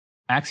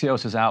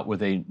Axios is out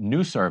with a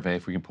new survey,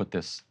 if we can put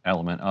this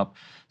element up,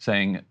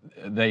 saying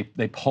they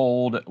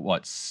polled,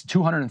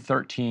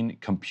 213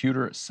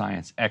 computer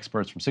science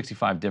experts from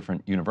 65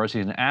 different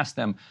universities and asked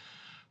them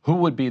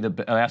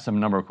I asked them a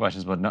number of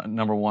questions, but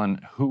number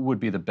one, who would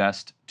be the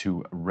best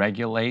to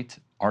regulate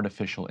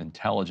artificial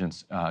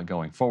intelligence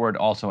going forward?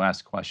 Also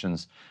asked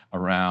questions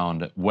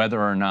around whether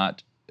or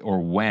not or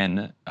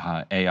when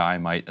AI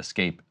might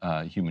escape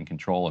human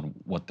control and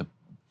what the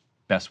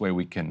best way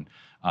we can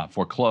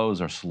foreclose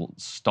or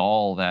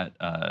stall that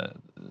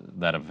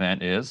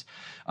event is.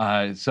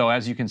 So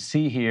as you can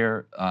see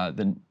here,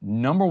 the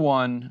number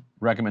one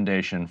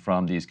recommendation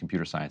from these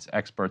computer science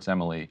experts,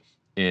 Emily,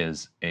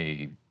 is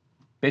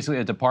basically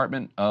a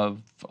department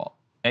of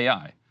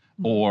AI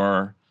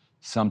or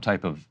some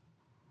type of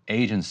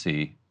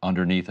agency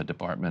underneath a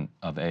department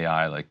of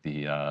AI, like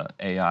the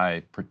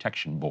AI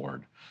Protection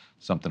Board,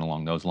 something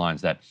along those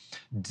lines, that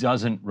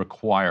doesn't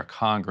require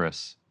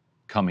Congress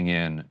coming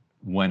in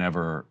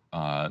whenever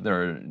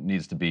there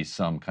needs to be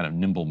some kind of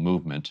nimble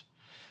movement.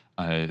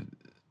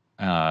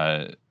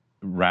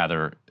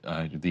 Rather,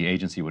 the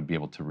agency would be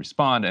able to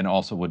respond and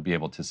also would be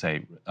able to,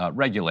 say,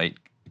 regulate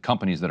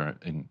companies that are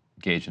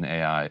engaged in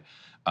AI,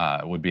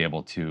 would be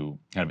able to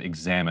kind of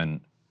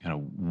examine,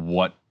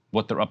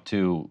 what they're up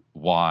to,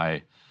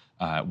 why,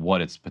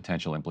 what its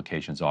potential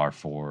implications are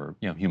for,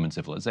 human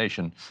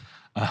civilization.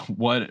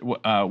 What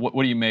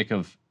do you make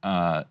of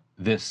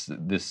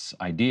this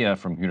idea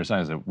from computer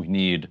science that we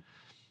need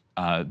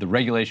the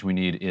regulation we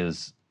need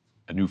is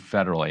a new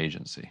federal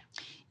agency?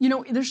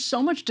 There's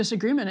so much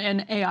disagreement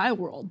in AI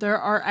world. There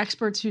are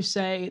experts who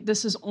say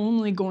this is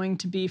only going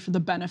to be for the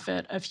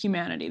benefit of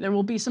humanity. There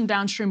will be some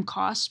downstream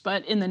costs,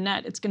 but in the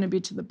net, it's going to be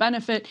to the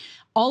benefit.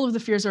 All of the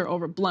fears are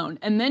overblown.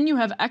 And then you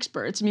have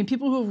experts,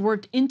 people who have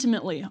worked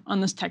intimately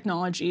on this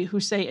technology who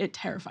say it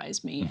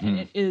terrifies me and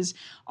it is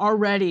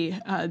already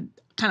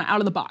kind of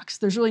out of the box.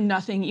 There's really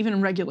nothing, even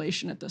in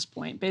regulation at this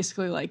point.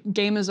 Basically, like,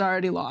 game is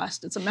already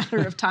lost. It's a matter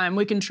of time.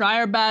 We can try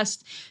our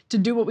best to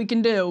do what we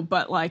can do,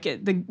 but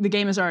the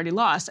game is already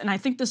lost. And I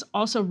think this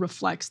also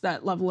reflects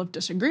that level of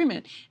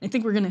disagreement. I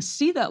think we're going to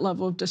see that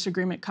level of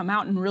disagreement come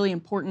out in really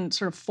important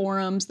sort of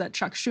forums that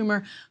Chuck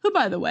Schumer, who,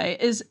 by the way,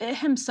 is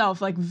himself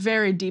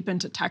very deep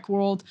into tech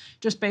world,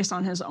 just based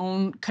on his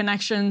own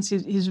connections.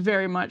 He's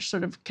very much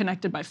sort of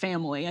connected by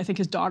family. I think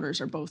his daughters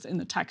are both in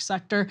the tech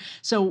sector.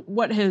 So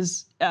what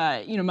his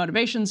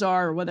motivations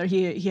are, or whether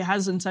he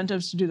has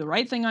incentives to do the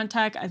right thing on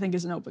tech, I think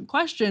is an open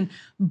question.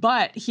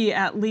 But he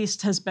at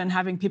least has been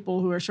having people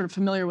who are sort of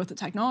familiar with the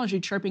technology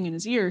chirping in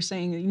his ear,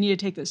 saying that you need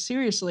to take this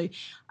seriously.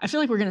 I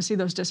feel like we're going to see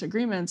those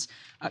disagreements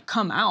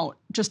come out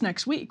just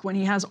next week when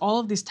he has all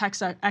of these tech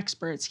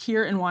experts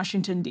here in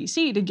Washington,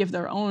 D.C. to give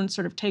their own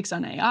sort of takes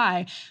on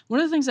AI. One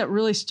of the things that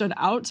really stood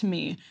out to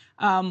me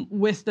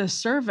with this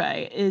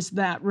survey is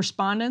that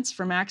respondents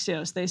from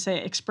Axios, they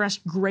say,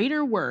 expressed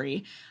greater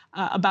worry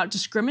about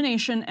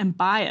discrimination and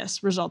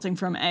bias resulting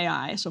from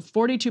AI, so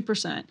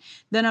 42%,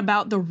 than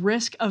about the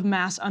risk of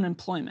mass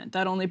unemployment.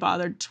 That only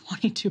bothered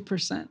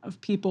 22%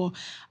 of people.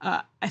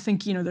 I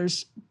think,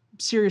 there's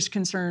serious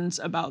concerns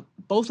about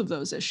both of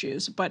those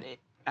issues, but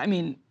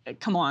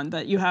come on,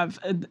 that you have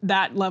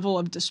that level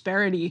of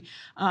disparity,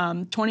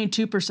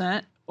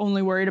 22%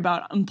 only worried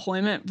about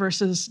employment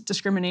versus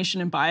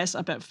discrimination and bias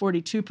up at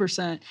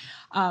 42%.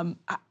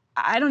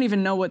 I don't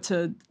even know what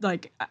to, I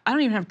don't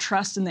even have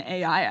trust in the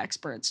AI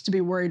experts to be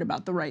worried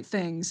about the right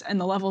things.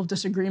 And the level of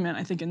disagreement,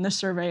 I think, in this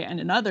survey and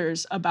in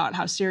others about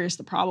how serious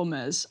the problem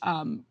is,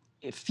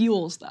 it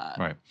fuels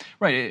that.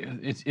 Right.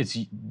 It's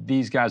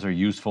these guys are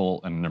useful,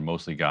 and they're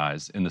mostly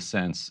guys, in the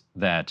sense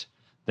that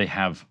they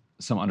have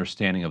some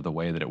understanding of the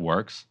way that it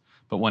works.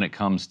 But when it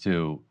comes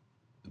to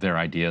their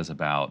ideas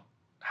about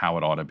how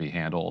it ought to be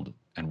handled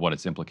and what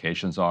its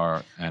implications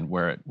are and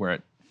where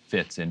it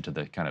fits into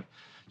the kind of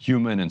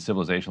human and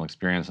civilizational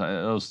experience,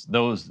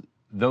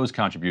 those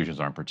contributions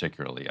aren't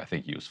particularly, I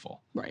think,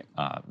 useful. Right.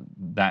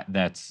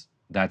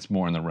 That's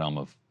more in the realm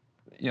of,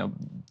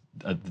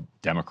 a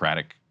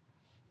democratic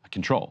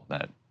control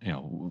that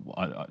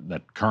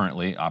that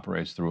currently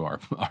operates through our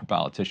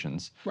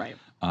politicians. Right.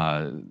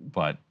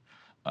 But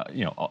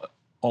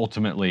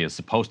ultimately is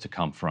supposed to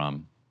come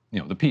from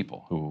the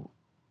people who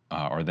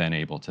are then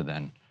able to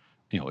then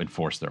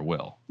enforce their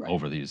will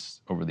over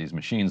these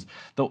machines.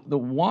 The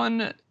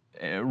one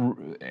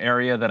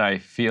area that I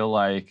feel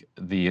like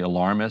the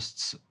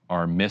alarmists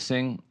are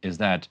missing is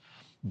that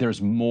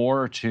there's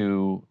more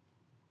to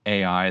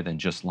AI than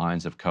just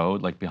lines of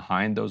code. Like,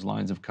 behind those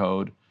lines of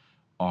code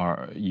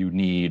you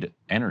need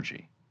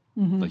energy.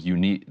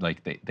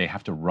 They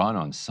have to run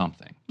on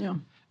something. Yeah.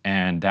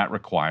 And that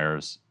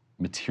requires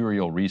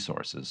material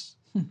resources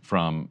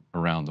from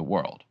around the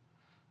world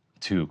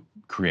to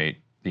create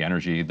the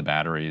energy, the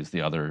batteries,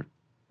 the other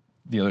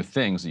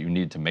things that you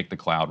need to make the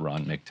cloud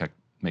run,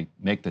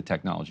 make the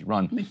technology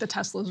run. Make the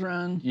Teslas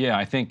run. Yeah,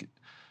 I think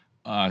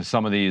a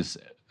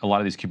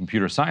lot of these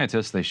computer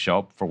scientists, they show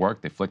up for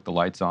work, they flick the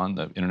lights on,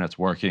 the internet's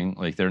working.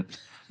 Like, they're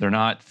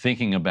not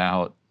thinking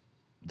about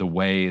the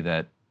way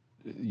that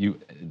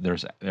there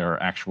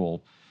are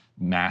actual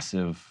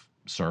massive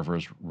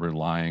servers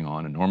relying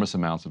on enormous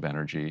amounts of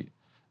energy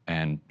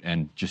and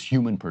just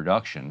human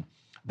production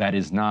that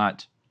is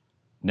not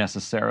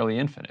necessarily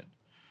infinite.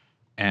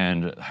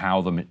 And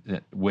how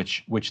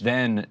which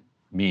then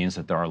means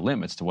that there are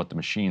limits to what the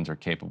machines are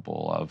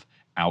capable of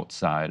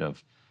outside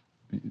of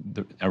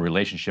a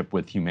relationship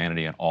with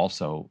humanity and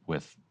also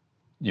with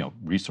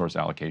resource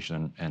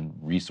allocation and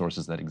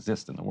resources that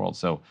exist in the world.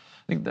 So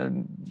I think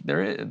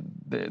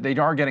they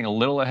are getting a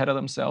little ahead of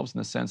themselves in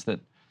the sense that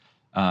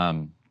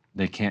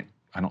they can't.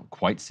 I don't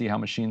quite see how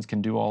machines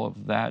can do all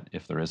of that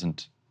if there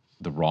isn't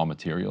the raw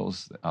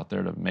materials out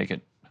there to make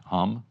it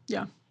hum.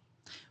 Yeah.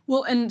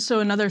 Well, and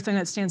so another thing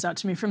that stands out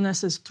to me from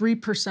this is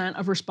 3%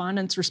 of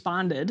respondents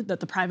responded that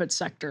the private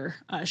sector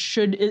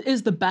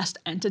is the best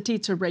entity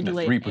to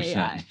regulate 3%,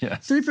 AI.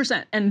 yes.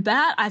 3%. And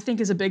that, I think,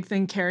 is a big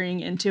thing carrying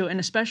into, and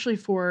especially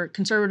for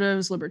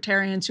conservatives,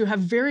 libertarians, who have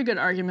very good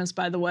arguments,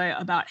 by the way,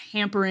 about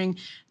hampering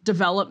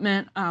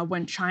development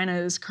when China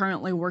is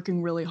currently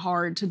working really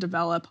hard to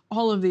develop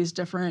all of these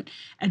different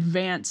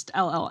advanced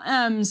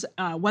LLMs.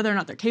 Whether or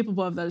not they're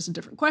capable of that is a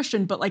different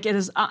question, but like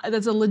that's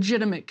a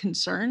legitimate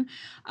concern,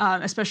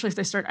 especially if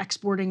they start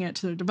exporting it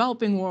to the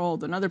developing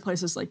world and other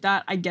places like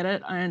that. I get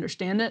it, I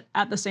understand it.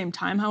 At the same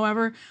time,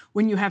 however,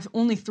 when you have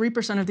only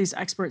 3% of these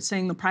experts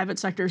saying the private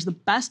sector is the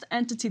best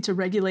entity to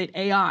regulate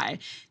AI,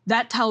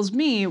 that tells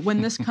me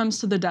when this comes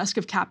to the desk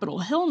of Capitol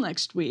Hill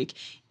next week,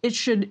 it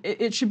should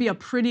be a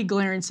pretty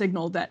glaring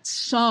signal that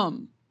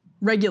some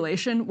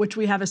regulation, which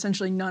we have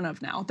essentially none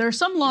of now. There are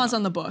some laws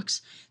on the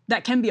books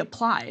that can be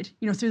applied,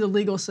 through the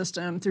legal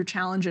system, through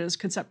challenges,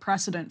 could set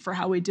precedent for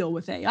how we deal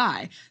with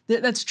AI.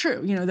 That's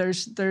true.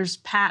 There's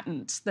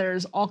patents,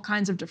 there's all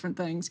kinds of different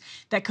things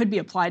that could be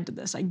applied to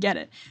this. I get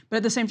it. But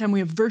at the same time, we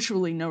have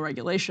virtually no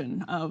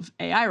regulation of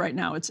AI right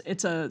now. It's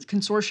a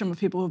consortium of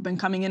people who've been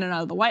coming in and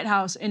out of the White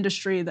House,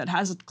 industry that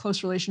has a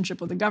close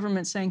relationship with the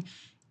government saying,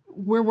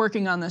 we're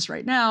working on this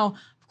right now.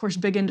 Of course,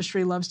 big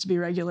industry loves to be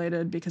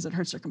regulated because it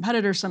hurts their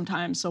competitors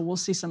sometimes. So we'll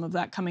see some of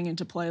that coming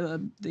into play.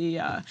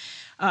 The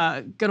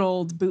good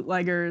old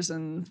bootleggers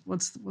and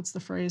what's the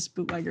phrase?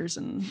 Bootleggers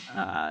and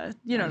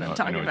you know what I'm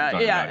talking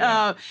about.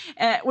 Yeah,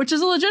 which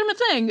is a legitimate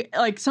thing.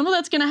 Like some of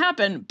that's going to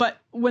happen. But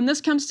when this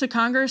comes to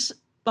Congress,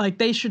 like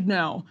they should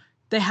know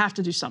they have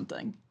to do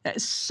something.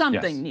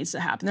 Something needs to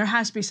happen. There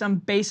has to be some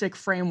basic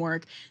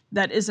framework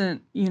that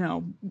isn't,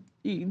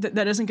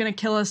 that isn't going to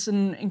kill us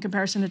in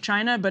comparison to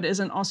China, but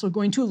isn't also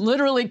going to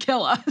literally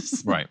kill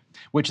us. Right.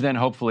 Which then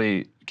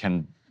hopefully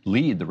can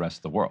lead the rest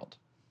of the world.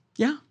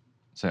 Yeah.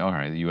 Say, all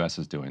right, the U.S.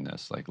 is doing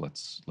this. Like,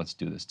 let's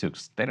do this too.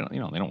 'Cause they don't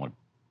want to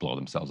blow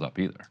themselves up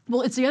either.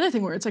 Well, it's the other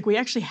thing where it's like we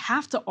actually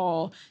have to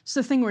all. It's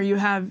the thing where you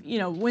have,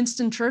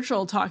 Winston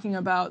Churchill talking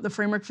about the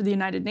framework for the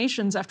United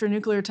Nations after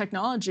nuclear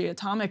technology,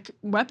 atomic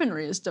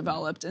weaponry is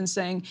developed, and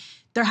saying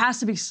there has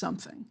to be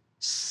something,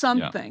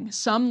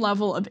 some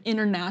level of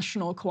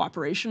international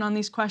cooperation on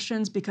these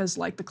questions, because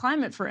like the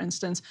climate, for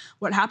instance,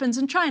 what happens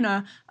in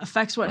China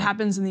affects what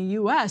happens in the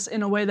US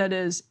in a way that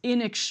is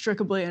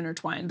inextricably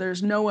intertwined.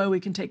 There's no way we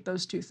can take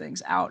those two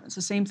things out. It's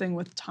the same thing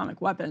with atomic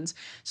weapons.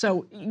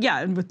 So yeah,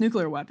 and with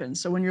nuclear weapons.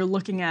 So when you're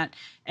looking at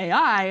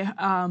AI,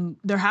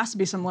 there has to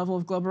be some level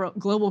of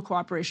global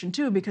cooperation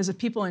too, because if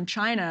people in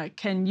China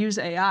can use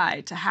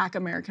AI to hack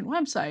American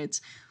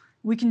websites,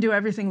 we can do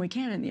everything we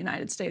can in the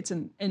United States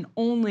and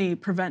only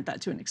prevent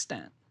that to an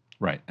extent.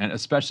 Right, and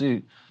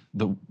especially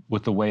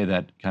with the way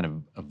that kind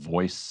of a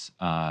voice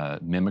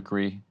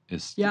mimicry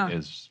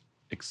is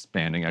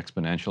expanding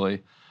exponentially.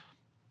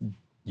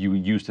 You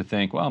used to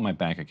think, well, my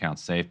bank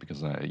account's safe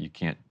because I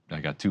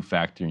got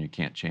two-factor and you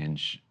can't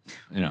change,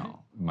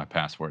 my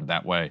password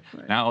that way.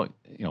 Right. Now,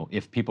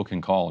 if people can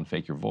call and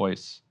fake your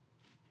voice,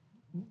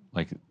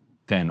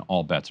 then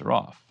all bets are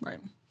off. Right.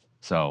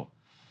 So.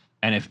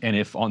 And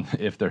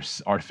if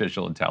there's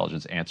artificial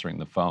intelligence answering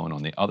the phone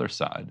on the other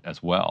side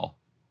as well,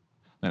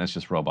 then it's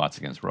just robots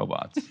against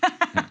robots.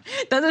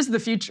 That is the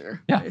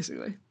future,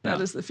 basically.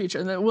 That is the future.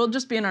 And we'll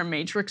just be in our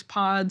Matrix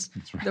pods.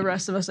 That's right. The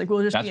rest of us,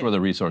 we'll just. That's where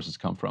the resources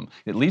come from.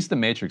 At least the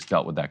Matrix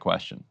dealt with that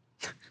question.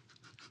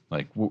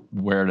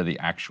 Where do the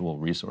actual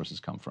resources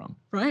come from?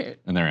 Right.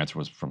 And their answer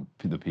was from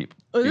the people.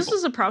 Well, this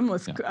is a problem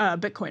with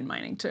Bitcoin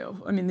mining too.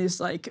 I mean, these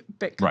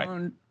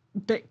Bitcoin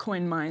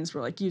mines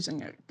were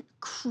using a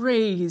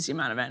crazy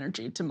amount of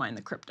energy to mine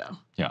the crypto.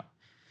 Yeah.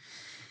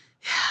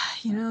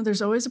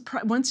 There's always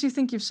once you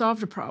think you've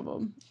solved a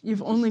problem,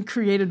 you've only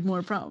created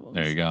more problems.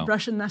 There you go.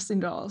 Russian nesting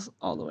dolls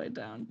all the way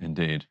down.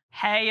 Indeed.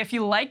 Hey, if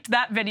you liked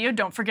that video,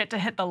 don't forget to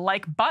hit the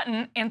like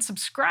button and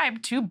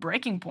subscribe to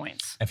Breaking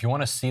Points. If you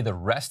want to see the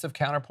rest of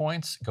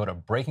Counterpoints, go to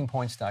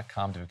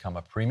breakingpoints.com to become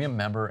a premium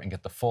member and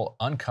get the full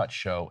uncut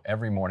show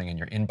every morning in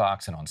your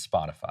inbox and on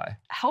Spotify.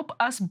 Help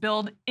us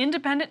build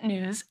independent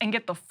news and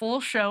get the full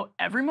show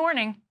every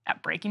morning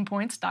at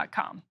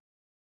breakingpoints.com.